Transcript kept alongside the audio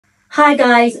Hi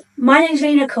guys, my name's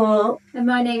Reena KAUR and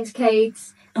my name's Kate,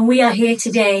 and we are here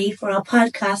today for our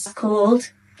podcast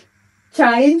called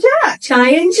Try and Chat. Try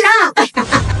and Chat.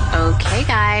 Okay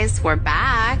guys, we're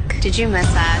back. Did you miss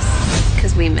us?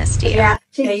 Because we missed you. Yeah,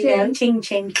 Ching, there you go. Ching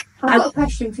ching. I've got a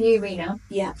question for you, Reena.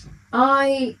 Yeah.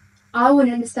 I want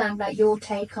to understand like your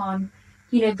take on,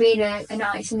 being an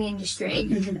artist in the industry,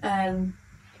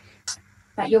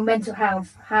 like your mental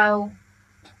health.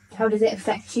 How does it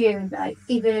affect you? Like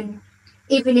even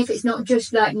if it's not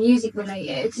just like music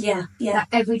related. Yeah. Like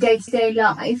everyday to day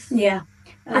life. Yeah.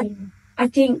 I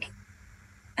think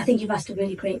you've asked a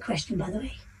really great question, by the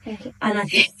way. Thank you. And I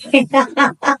think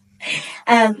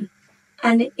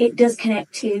and it does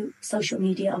connect to social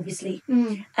media, obviously.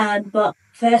 But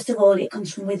first of all, it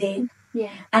comes from within.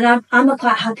 Yeah. And I'm a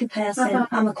quite happy person. Uh-huh.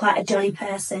 I'm quite a jolly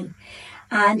person.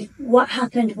 And what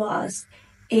happened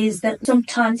is that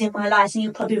sometimes in my life, and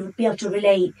you'll probably be able to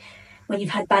relate, when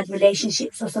you've had bad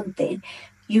relationships or something,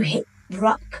 you hit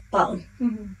rock bottom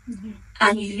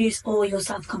and you lose all your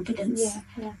self-confidence.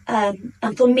 Yeah.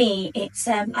 And for me, it's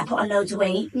I put on loads of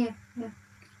weight. Yeah.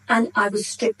 And I was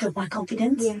stripped of my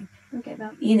confidence. Yeah. I get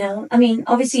that. I mean,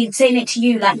 obviously saying it to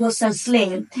you, like you're so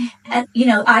slim, and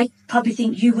I probably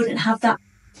think you wouldn't have that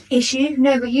issue.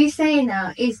 No, but you saying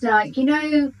that is like,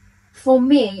 for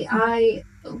me, I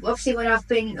obviously when I've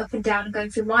been up and down and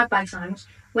going through my bad times,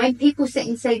 when people sit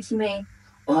and say to me,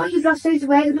 "Oh, you've lost loads of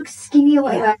weight, you look skinny or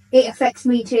whatever," it affects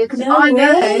me too, because No I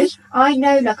way.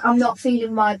 know, like I'm not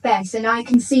feeling my best, and I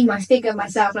can see my figure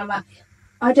myself, and I'm like,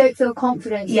 I don't feel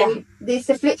confident. Yeah. So it's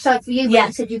the flip side for you. When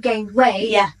you said you gained weight.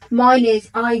 Yeah. Mine is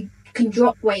I can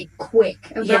drop weight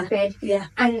quick and rapid. Yeah.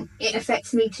 And it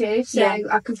affects me too. So Yeah.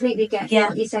 I completely get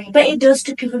what you're saying. But it does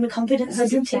strip you from your confidence,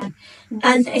 doesn't it? 100%.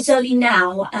 And it's only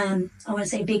now, I want to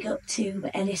say big up to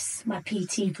Ellis, my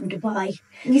PT from Dubai.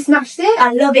 You smashed it.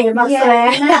 I love him, I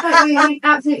swear. No, you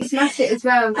absolutely smashed it as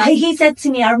well. He said to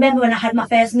me, I remember when I had my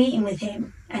first meeting with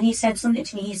him, and he said something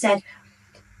to me. He said,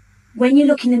 "When you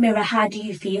look in the mirror, how do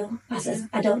you feel?" I said,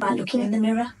 "I don't like looking in the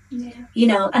mirror."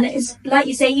 Yeah. And it's like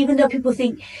you say, even though people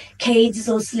think Cades is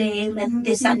all slim and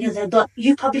this and the other, but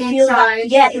you probably feel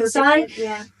that, inside.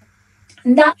 Yeah.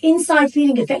 And that inside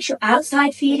feeling affects your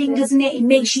outside feeling, doesn't it? It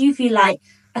makes you feel like,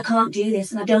 I can't do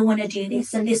this, and I don't want to do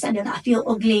this, and this and that. I feel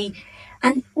ugly.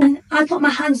 And when I put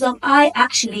my hands up, I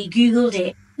actually Googled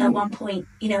it at one point,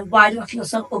 why do I feel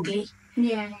so ugly?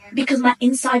 Yeah. Because my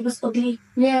inside was ugly.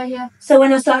 Yeah. So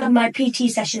when I started my PT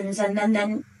sessions, and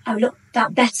then I looked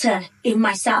that better in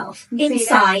myself,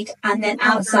 inside and then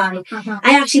outside. Uh-huh.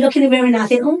 I actually look in the mirror and I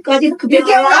think, oh God, you look a bit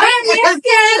You're alright.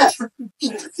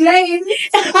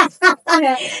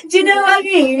 Do you know what I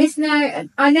mean?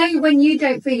 I know when you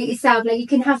don't feel it yourself, like you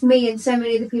can have me and so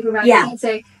many other people around you and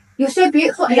say, "You're so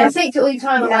beautiful." And I say it to all the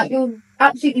time, I'm like, "You're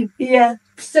absolutely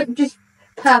so just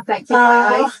perfect in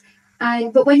my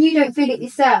eyes." But when you don't feel it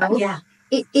yourself,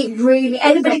 it really.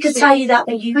 Anybody could tell you that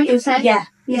when you, 100%.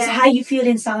 It's how you feel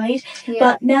inside. Yeah.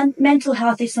 But mental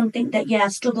health is something that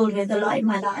I've struggled with a lot in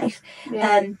my life,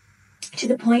 to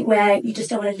the point where you just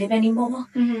don't want to live anymore.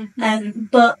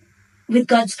 But with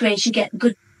God's grace, you get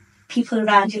good people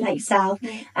around you like yourself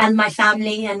and my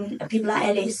family and people like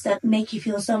Ellis that make you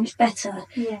feel so much better.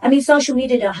 I mean, social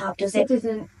media don't help, does it? It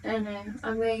doesn't. I know.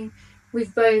 I mean,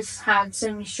 we've both had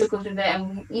so many struggles with it,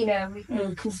 and we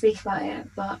can speak about it,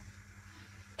 but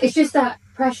it's just that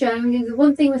pressure. I mean, the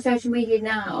one thing with social media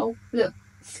now, look,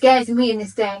 scares me in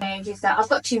this day and age is that I've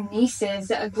got 2 nieces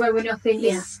that are growing up in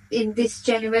this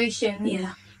generation.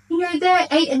 Yeah. They're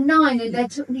 8 and 9, and they're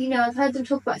I've heard them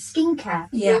talk about skincare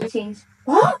routines.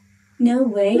 What? No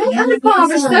way. No, I'm a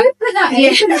barber soap at that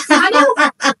age.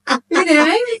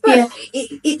 But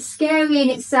it's scary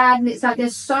and it's sad, and it's like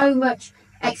there's so much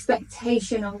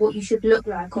expectation on what you should look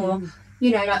like, or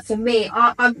like for me,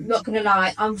 I'm not gonna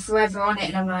lie, I'm forever on it,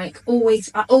 and I'm like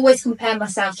I always compare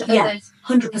myself to others.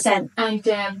 100%. And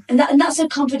that's a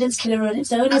confidence killer on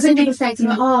its own, isn't it? 100%.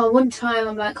 Like, one time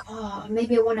I'm like,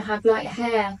 maybe I want to have light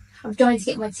hair. I'm trying to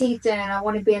get my teeth done, and I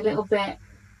want to be a little bit,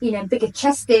 bigger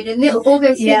chested, and all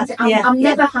those things. I'm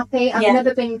never happy. I've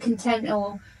never been content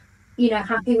or,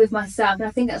 happy with myself, and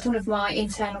I think that's one of my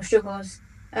internal struggles.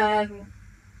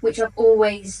 Which I've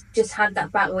always just had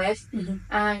that battle with.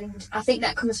 And I think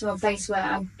that comes from a place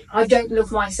where I don't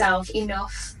love myself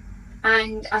enough.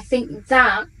 And I think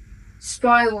that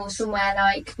spirals somewhere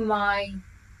like my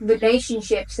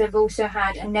relationships have also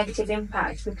had a negative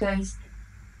impact because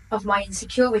of my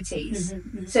insecurities.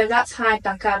 So that's had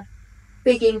like a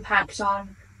big impact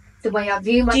on the way I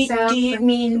view myself. Do you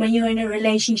mean when you're in a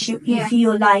relationship you Yeah.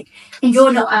 feel like Insecure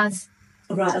you're not as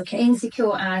right? Okay.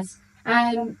 insecure as.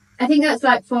 I think that's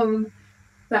like from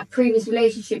that previous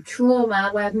relationship trauma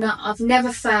where I've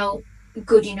never felt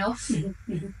good enough,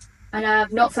 and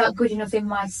I've not felt good enough in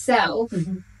myself,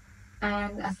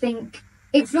 and I think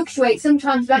it fluctuates.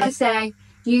 Sometimes, like I say,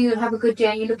 you have a good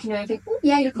day and you're looking at her and think, oh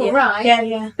yeah, you look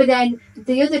alright. But then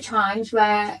the other times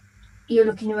where you're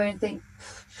looking at her and think,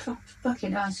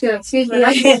 fucking hell, excuse me,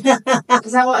 is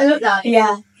that what I look like?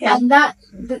 And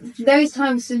those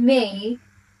times for me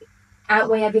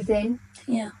outweigh everything.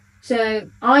 So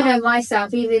I know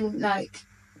myself, even like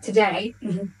today,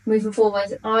 moving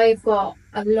forward, I've got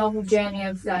a long journey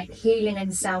of like healing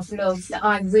and self-love that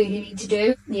I really need to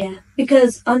do.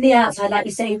 Because on the outside, like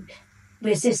you say,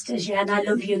 we're sisters, and I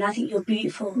love you and I think you're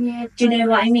beautiful. Do you know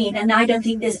what I mean? And I don't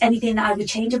think there's anything that I would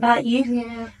change about you.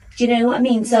 Do you know what I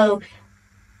mean? So,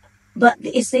 but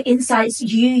it's the inside, it's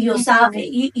you yourself.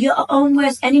 Your own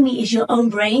worst enemy is your own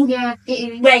brain. Where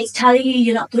it's telling you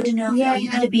you're not good enough, or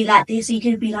you're going to be like this, or you're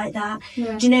going to be like that.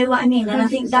 Do you know what I mean? And I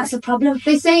think that's the problem.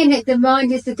 They're saying it, the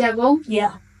mind is the devil.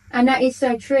 And that is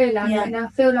so true. Like, and I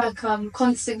feel like I'm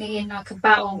constantly in like a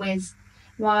battle with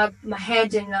my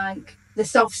head and like the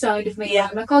soft side of me.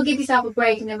 I'm like, I'll give yourself a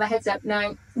break, and then my head's up.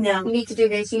 No, you need to do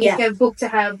this. You need to go book to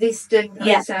have this done.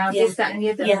 This, that, and the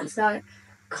other. So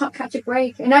can't catch a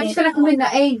break, and I just feel like I'm in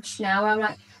that age now where I'm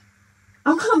like,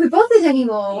 I can't be bothered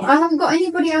anymore. I haven't got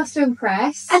anybody else to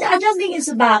impress. And I don't think it's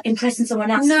about impressing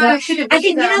someone else. No, I shouldn't. I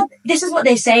think this is what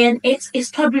they say, and it's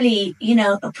probably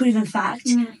a proven fact,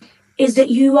 is that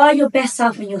you are your best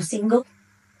self when you're single.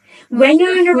 When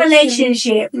you're in a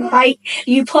relationship, right,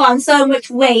 you put on so much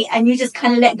weight and you just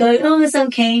kind of let go. Oh, it's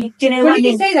okay. Do you know what I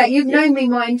mean? You say that, you've known me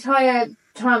my entire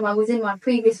time I was in my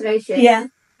previous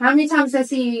relationship. How many times I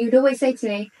see you, you'd always say to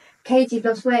me, Katie, you've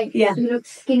lost weight. You look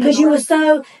skinny. Because you were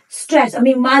so stressed. I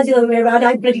mean, mine's the other way around.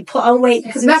 I bloody put on weight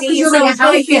because that's because you're in a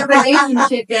healthy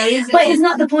relationship, though, isn't it? But it's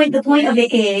not the point. The point of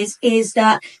it is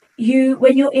that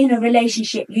when you're in a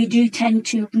relationship, you do tend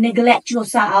to neglect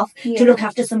yourself to look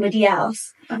after somebody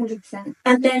else. 100%.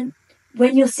 And then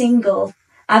when you're single,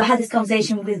 I've had this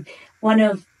conversation with one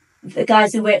of the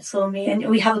guys who works for me, and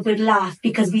we have a good laugh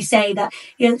because we say that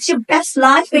it's your best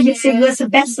life when you're single. It's the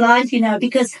best life,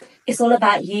 because it's all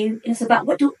about you. It's about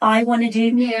what do I want to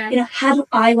do? How do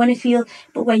I want to feel?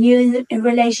 But when you're in a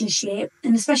relationship,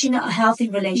 and especially not a healthy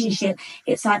relationship,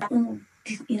 it's like,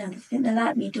 they think they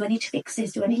like me. Do I need to fix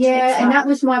this? Do I need to fix that? And that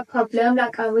was my problem.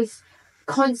 Like, I was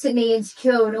constantly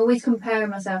insecure and always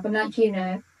comparing myself. And like,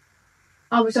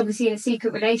 I was obviously in a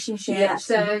secret relationship.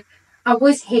 So I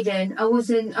was hidden. I was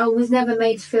never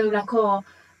made to feel like,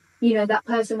 that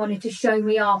person wanted to show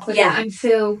me off and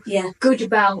feel good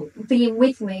about being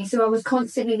with me. So I was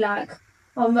constantly like,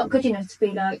 I'm not good enough to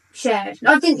be like shared.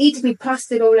 I didn't need to be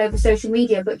plastered all over social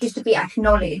media, but just to be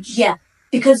acknowledged.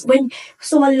 Because when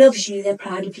someone loves you, they're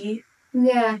proud of you.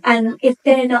 And if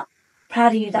they're not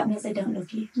proud of you, that means they don't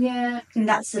love you. And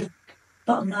that's the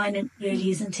bottom line, really,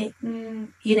 isn't it?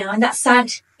 And that's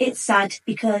sad. It's sad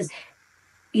because,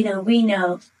 we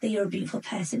know that you're a beautiful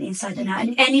person inside and out.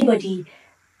 And anybody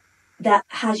that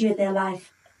has you in their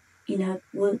life,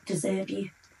 will deserve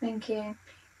you. Thank you.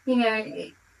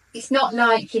 It's not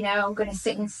like, I'm going to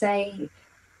sit and say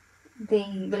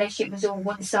the relationship was all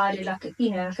one-sided. Like,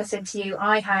 like I said to you,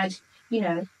 I had,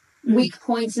 weak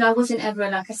points, and I wasn't ever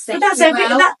like a safe.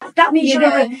 But that means you're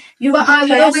a but I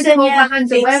would always hold my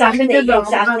hands up where I'm in the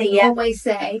wrong. I would yeah. always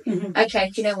say, okay,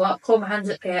 do you know what? Call my hands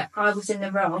up here. I was in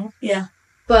the wrong. Yeah.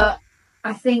 But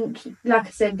I think, like I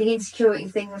said, the insecurity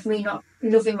thing of me not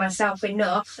loving myself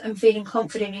enough and feeling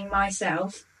confident in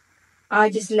myself,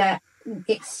 I just let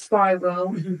it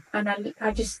spiral, and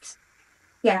I just,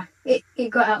 yeah, it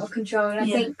got out of control. And I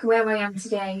think where I am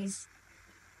today is,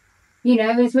 you know,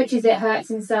 as much as it hurts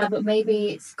inside, but maybe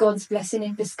it's God's blessing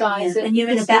in disguise. Yeah. And you're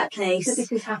in a better place. That this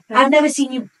has happened. I've never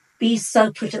seen you be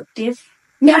so productive.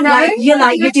 No, no.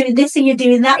 Like, you're doing this and you're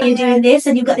doing that, you're doing this,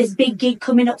 and you've got this big gig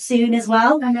coming up soon as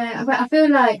well. I know, but I feel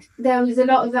like there was a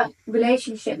lot of that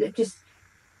relationship that just,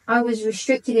 I was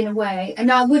restricted in a way,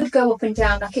 and I would go up and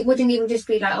down. Like, it wouldn't even just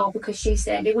be like, oh, because she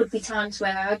said. It would be times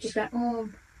where I'd just be like, oh,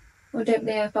 I don't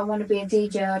know if I want to be a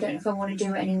DJ. I don't know if I want to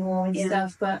do it anymore and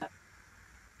stuff. But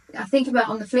I think about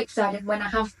on the flip side, and when I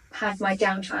have had my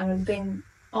downtime and been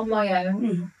on my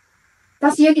own,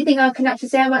 that's the only thing I can actually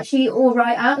say I'm actually all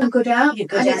right at and good at. You're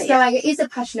good and at it's it. like, it is a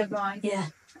passion of mine. Yeah.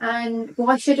 And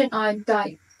why shouldn't I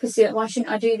like pursue it? Why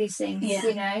shouldn't I do these things? Yeah.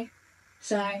 You know.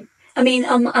 So. I mean,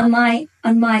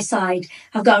 on my side,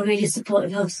 I've got a really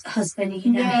supportive husband.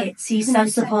 You know, he's so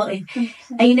supportive.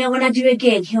 And you know, when I do a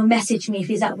gig, he'll message me if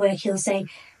he's at work. He'll say,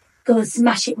 go and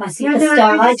smash it, my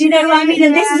superstar. Do you know what I mean?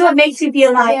 And this is what makes me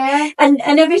feel like, and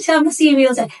every time I see him,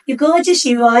 he'll say, "You're gorgeous,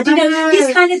 you are." Do you know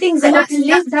these kind of things that that's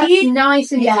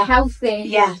nice and healthy.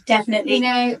 Yeah, definitely. You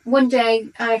know, one day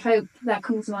I hope that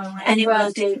comes my way, and it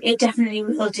will do. It definitely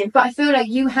will do. But I feel like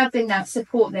you having that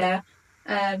support there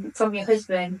from your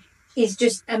husband is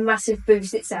just a massive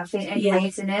boost itself in any way,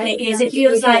 isn't it? It is. It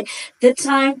feels like the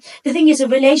thing is, a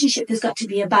relationship has got to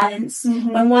be a balance.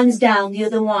 When one's down, the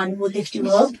other one will lift you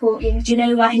up. Support you. Do you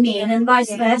know what I mean? And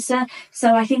vice versa.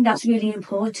 So I think that's really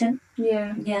important.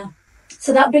 Yeah.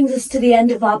 So that brings us to the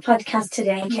end of our podcast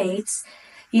today, Kate.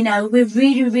 You know, we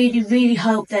really, really, really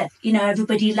hope that, you know,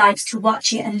 everybody likes to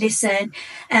watch it and listen.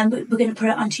 And we're going to put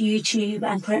it onto YouTube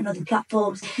and put it on other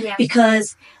platforms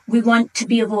because we want to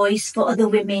be a voice for other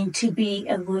women to be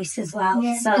a voice as well.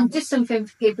 Yeah. So, and just something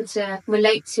for people to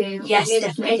relate to. Yes,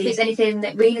 definitely. If it's anything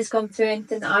that Reena's gone through,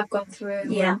 anything that I've gone through.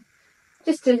 Yeah.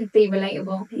 Just to be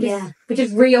relatable. We're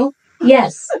just real.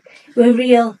 Yes, we're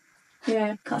real.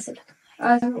 Yeah. Can't say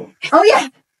oh, yeah.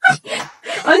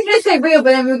 I was going to say real,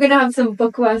 but then we were going to have some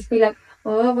bookworms be like,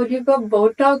 "Oh, but you've got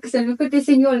Botox and look at this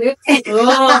in your lips."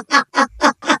 Oh.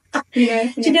 Do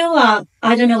you know what?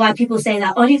 I don't know why people say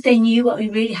that. Only if they knew what we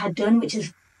really had done, which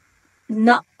is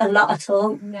not a lot at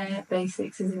all. No,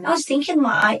 basics, isn't it? I was thinking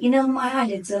my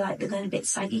eyelids are like, they're going a bit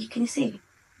saggy. Can you see?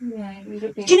 Yeah.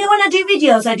 Do you know when I do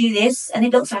videos, I do this and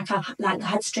it looks like I've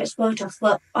had stretched Botox,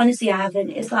 but honestly I haven't.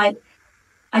 It's like,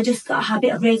 I just got a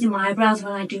habit of raising my eyebrows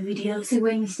when I do videos. So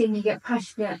when you sing, you get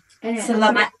passionate. So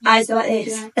like my eyes are like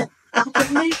this. Yeah.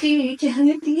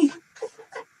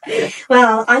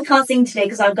 Well, I can't sing today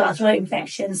because I've got a throat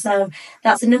infection. So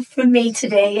that's enough from me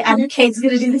today. And Kate's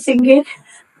going to do the singing.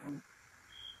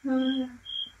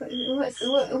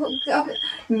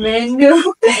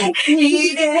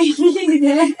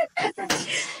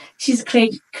 She's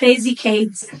crazy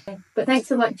Kate. But thanks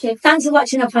for watching. Thanks for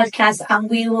watching our podcast, and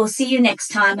we will see you next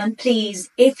time. And please,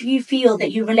 if you feel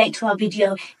that you relate to our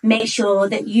video, make sure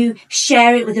that you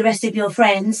share it with the rest of your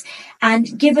friends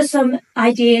and give us some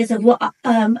ideas of what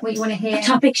you want to hear,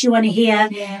 topics you want to hear,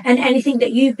 and anything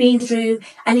that you've been through.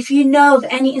 And if you know of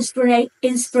any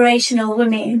inspirational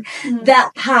women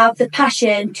that have the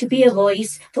passion to be a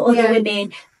voice for other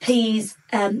women, please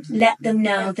let them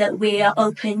know that we are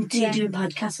open to doing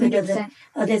podcasts with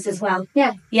others as well.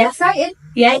 Yeah. Yeah. Excited.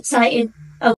 Yeah, excited.